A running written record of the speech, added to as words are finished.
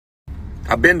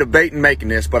I've been debating making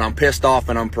this, but I'm pissed off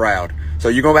and I'm proud. So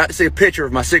you're about to see a picture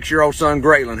of my 6-year-old son,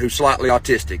 Graylin, who's slightly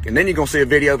autistic. And then you're going to see a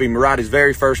video of him ride his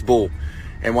very first bull.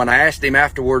 And when I asked him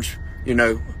afterwards, you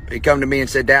know, he come to me and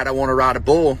said, "Dad, I want to ride a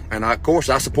bull." And of course,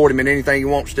 I support him in anything he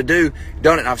wants to do.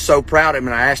 Done it. I'm so proud of him.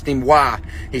 And I asked him why.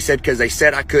 He said, because they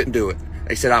said I couldn't do it.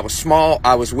 They said I was small,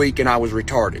 I was weak, and I was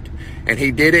retarded. And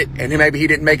he did it. And maybe he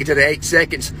didn't make it to the 8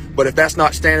 seconds. But if that's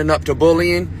not standing up to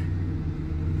bullying,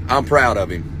 I'm proud of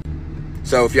him.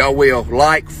 So if y'all will,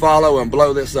 like, follow, and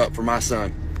blow this up for my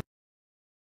son.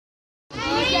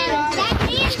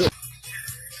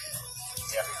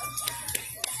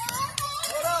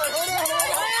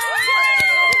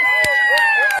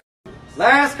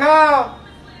 Last call.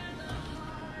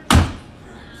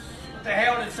 What the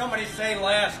hell did somebody say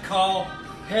last call?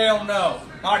 Hell no.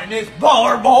 Not in this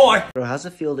bar, boy. Bro, how's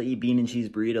it feel to eat bean and cheese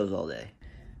burritos all day?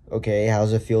 Okay,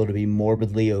 how's it feel to be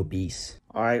morbidly obese?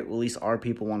 Alright, well, at least our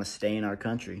people want to stay in our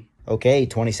country. Okay,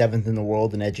 27th in the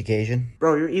world in education.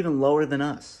 Bro, you're even lower than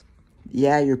us.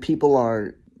 Yeah, your people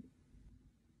are...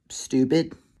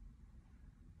 stupid.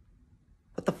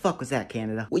 What the fuck was that,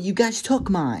 Canada? Well, you guys took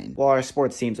mine. Well, our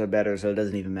sports teams are better, so it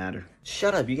doesn't even matter.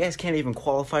 Shut up, you guys can't even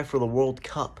qualify for the World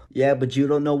Cup. Yeah, but you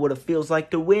don't know what it feels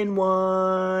like to win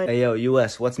one. Hey, yo,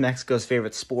 US, what's Mexico's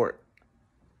favorite sport?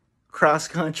 Cross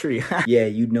country. Yeah,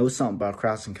 you'd know something about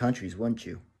crossing countries, wouldn't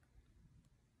you?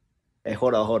 Hey,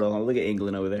 hold on. Look at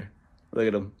England over there. Look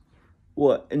at them.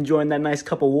 What, enjoying that nice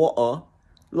cup of water?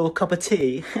 Little cup of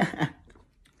tea?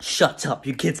 Shut up,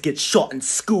 you kids get shot in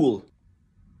school.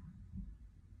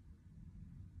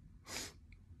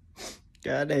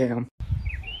 Goddamn.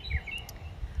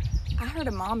 I heard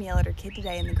a mom yell at her kid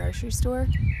today in the grocery store.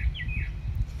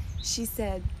 She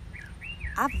said,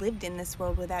 "I've lived in this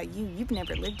world without you. You've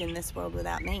never lived in this world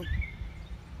without me."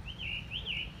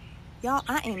 Y'all,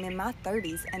 I am in my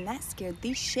 30s, and that scared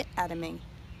the shit out of me.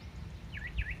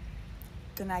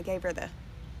 Then I gave her the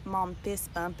mom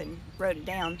fist bump and wrote it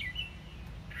down.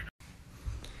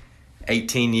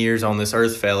 18 years on this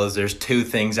earth, fellas, there's 2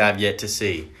 things I've yet to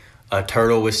see. A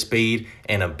turtle with speed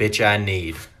and a bitch I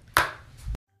need.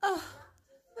 Oh,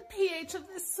 the pH of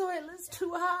this soil is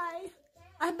too high.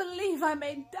 I believe I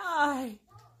may die.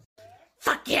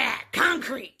 Fuck yeah,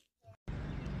 concrete.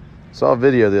 Saw a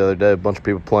video the other day of a bunch of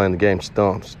people playing the game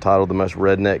Stumps, titled The Most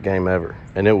Redneck Game Ever,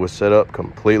 and it was set up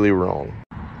completely wrong.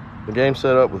 The game's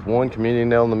set up with one community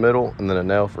nail in the middle and then a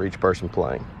nail for each person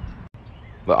playing.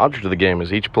 The object of the game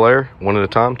is each player, one at a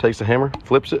time, takes a hammer,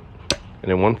 flips it, and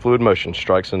in one fluid motion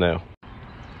strikes a nail.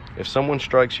 If someone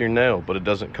strikes your nail but it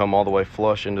doesn't come all the way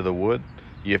flush into the wood,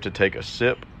 you have to take a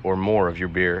sip or more of your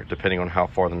beer depending on how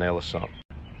far the nail is sunk.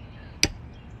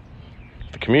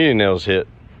 If the community nail is hit,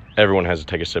 everyone has to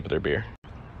take a sip of their beer.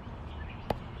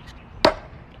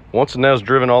 Once the nail is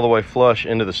driven all the way flush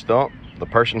into the stump, the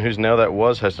person whose nail that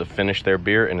was has to finish their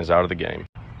beer and is out of the game.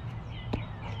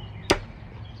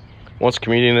 Once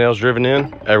community nail is driven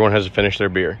in, everyone has to finish their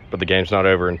beer, but the game's not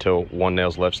over until one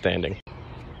nail's left standing.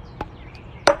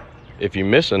 If you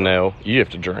miss a nail, you have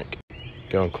to drink.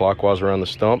 Going clockwise around the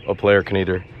stump, a player can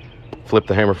either flip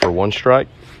the hammer for 1 strike,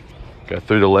 go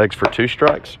through the legs for 2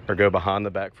 strikes, or go behind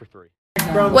the back for 3.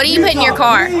 What do you put in your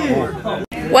car?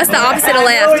 What's the opposite of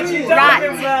left?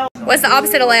 Right. What's the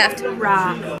opposite of left?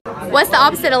 Right. What's the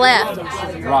opposite of left?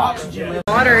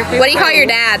 Water. What do you call your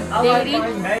dad? Daddy.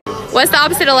 What's the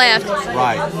opposite of left?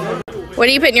 Right. What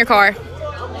do you put in your car?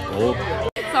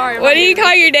 Sorry. What do you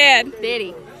call your dad?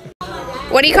 Daddy.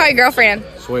 What do you call your girlfriend?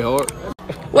 Sweetheart.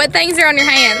 What things are on your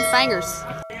hands? Fingers.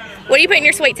 What do you put in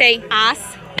your sweet tea?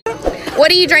 Ice. What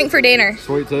do you drink for dinner?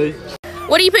 Sweet tea.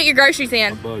 What do you put your groceries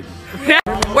in? Buggy.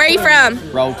 Where are you from?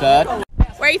 Roll Tide.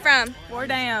 Where are you from? Four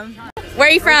down. Where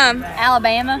are you from?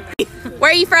 Alabama.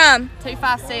 Where are you from?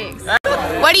 256.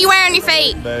 What do you wear on your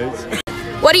feet? Boots.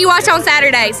 What do you watch on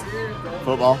Saturdays?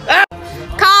 Football.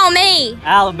 Call me.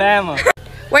 Alabama.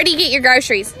 Where do you get your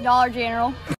groceries? Dollar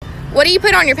General. What do you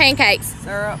put on your pancakes?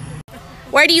 Syrup.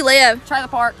 Where do you live? Trailer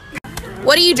park.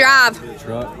 What do you drive?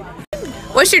 Truck.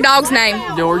 What's your dog's name?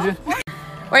 Georgia.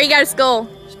 Where you go to school?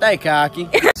 Stay cocky.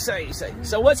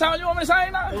 So what song you want me to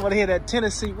sing now? You want to hear that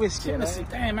Tennessee whiskey? Tennessee.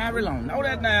 Damn, I really don't know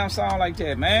that damn song like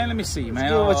that, man. Let me see,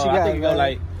 man. What you got, I think it go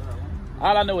like,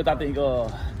 all I know is I think,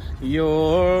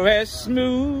 you're as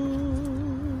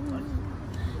smooth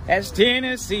as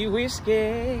Tennessee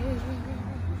whiskey.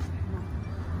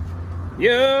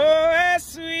 You're as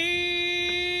sweet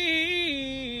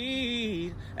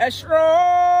as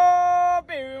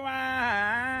strawberry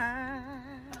wine.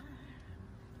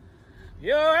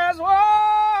 You're as warm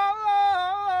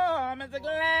as a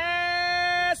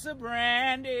glass of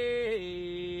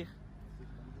brandy.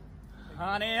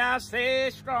 Honey, I'll stay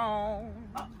strong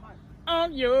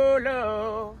on your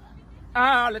love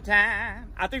all the time.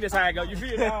 I think that's how I go. You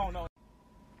feel it? I don't know.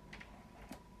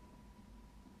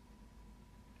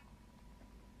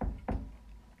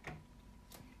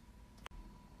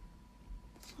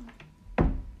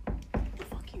 What the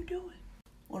fuck are you doing?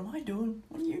 What am I doing?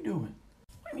 What are you doing?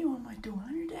 What do you mean, what am I doing?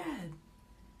 I'm your dad.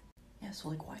 Yeah, so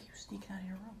like, why are you sneaking out of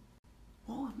your room?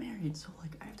 Well, I'm married, so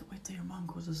like, I have to wait till your mom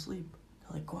goes to sleep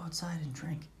to like go outside and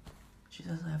drink. She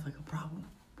doesn't have like a problem.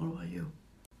 What about you?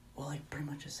 Well, like, pretty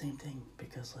much the same thing,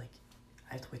 because like,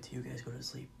 I have to wait till you guys go to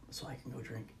sleep so I can go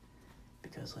drink.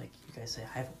 Because like, you guys say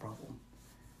I have a problem,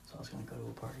 so I was gonna go to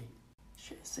a party.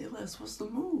 Shit, say less, what's the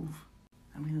move?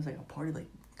 I mean, there's like a party like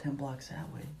 10 blocks that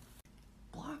way.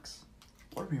 Blocks?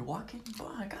 What are we walking?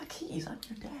 Bah, I got keys, I'm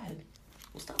your dad.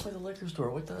 We'll stop by the liquor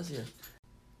store, what does you?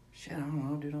 Shit, I don't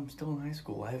know, dude, I'm still in high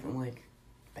school. I haven't like,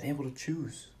 been able to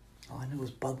choose. All I know is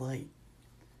Bud Light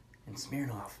and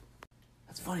Smirnoff.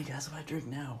 That's funny, guys, if I drink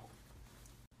now.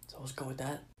 So let's go with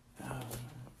that.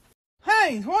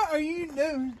 Hey, what are you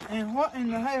doing? And what in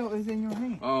the hell is in your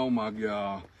hand? Oh my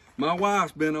God. My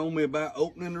wife's been on me about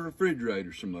opening the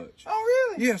refrigerator so much.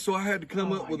 Oh, really? Yeah, so I had to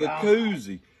come up with a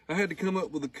koozie. I had to come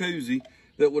up with a koozie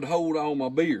that would hold all my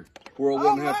beer, where I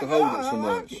wouldn't have to hold it so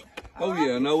much. Oh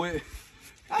yeah, I know it.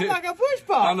 That's like a push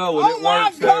pop. I know, and it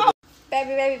works.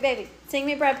 Baby, sing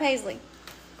me Brad Paisley.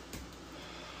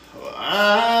 Well,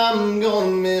 I'm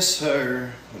gonna miss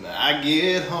her when I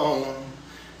get home.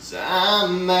 'Cause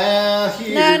I'm out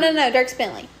here. No, Dirk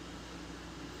Bentley.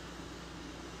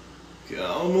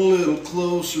 Come a little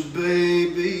closer,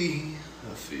 baby.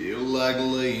 I feel like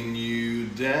laying you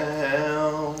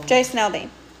down. Jason Aldean.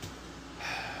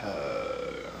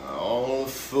 All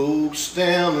the folks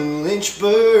down in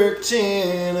Lynchburg,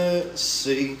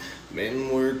 Tennessee, been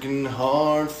working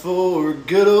hard for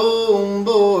good old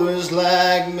boys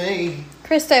like me.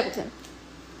 Chris Stapleton.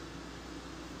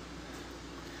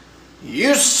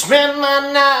 Used to spend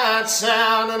my nights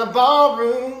out in a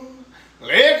ballroom.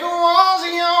 Liquor was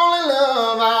the only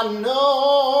love I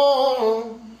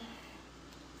know.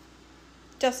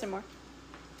 Justin Moore.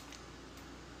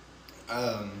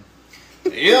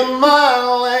 In my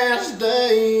last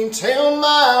day, till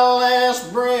my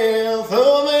last breath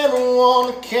of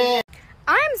everyone can.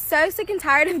 I'm so sick and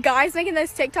tired of guys making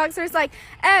those TikToks where it's like,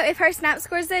 oh, if her snap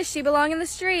score's this, she belong in the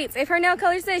streets. If her nail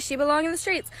color's this, she belong in the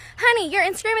streets. Honey, your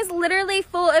Instagram is literally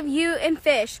full of you and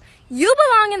fish. You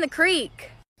belong in the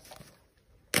creek.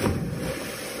 Are you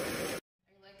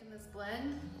liking this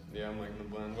blend? Yeah, I'm liking the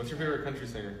blend. What's your favorite country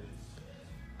singer?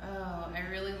 Oh, I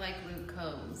really like Luke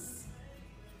Combs.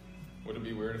 Would it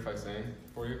be weird if I sang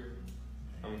for you?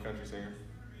 I'm a country singer.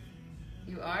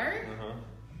 You are? Uh-huh.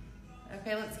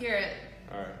 Okay, let's hear it.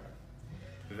 Alright.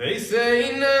 They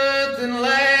say nothing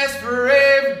lasts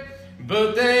forever,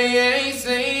 but they ain't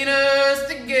seen us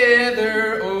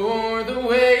together, or the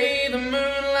way the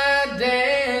moonlight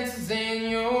dances in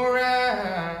your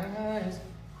eyes.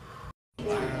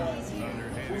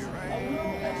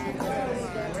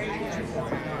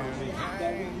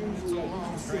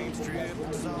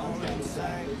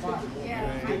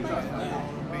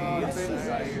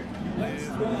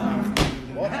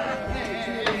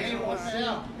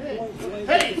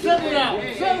 Hey, settle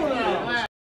down.